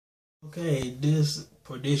Okay, this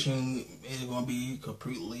prediction is going to be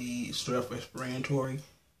completely self-explanatory.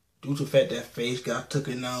 Due to the fact that Face got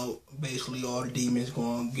taken out, basically all the demons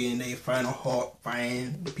going to get in their final heart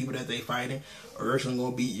fighting the people that they fighting. Urson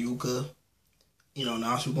going to beat Yuka. You know,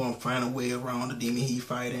 now she's going to find a way around the demon he's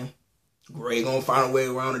fighting. Gray going to find a way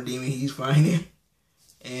around the demon he's fighting.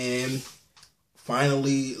 And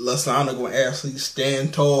finally, Lasana going to actually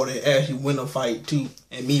stand tall and actually win a fight too.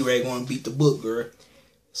 And Mirai going to beat the book girl.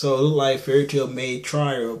 So it looks like Fairy Tail may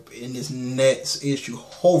triumph in this next issue.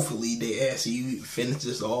 Hopefully they actually finish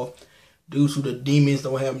this off. Due to the demons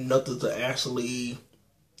don't have nothing to actually,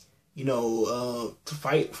 to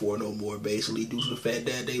fight for no more, basically, due to the fact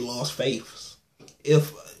that they lost faith.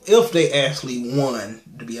 If they actually won,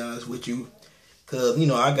 to be honest with you. Cause,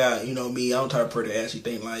 I got, me, I'm the type of person to actually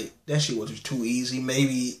think like that shit was just too easy.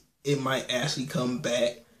 Maybe it might actually come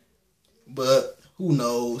back. But who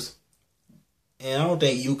knows? And I don't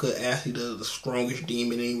think Yuka actually the strongest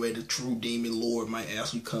demon anyway. The true demon lord might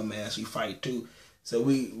actually come and actually fight too. So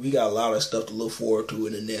we got a lot of stuff to look forward to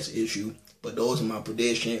in the next issue. But those are my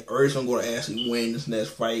predictions. Urson going to actually win this next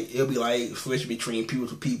fight. It'll be like switch between people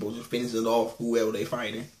to people. Just finish it off whoever they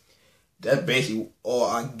fighting. That's basically all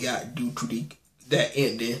I got due to that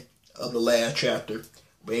ending of the last chapter.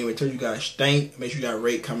 But anyway, until you guys think, make sure you guys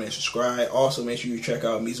rate, comment, and subscribe. Also, make sure you check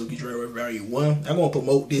out Mizuki Dragon Value 1. I'm going to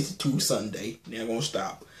promote this to Sunday. Then I'm going to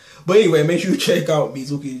stop. But anyway, make sure you check out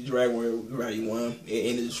Mizuki Dragon Value 1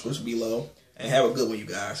 in the description below. And have a good one, you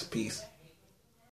guys. Peace.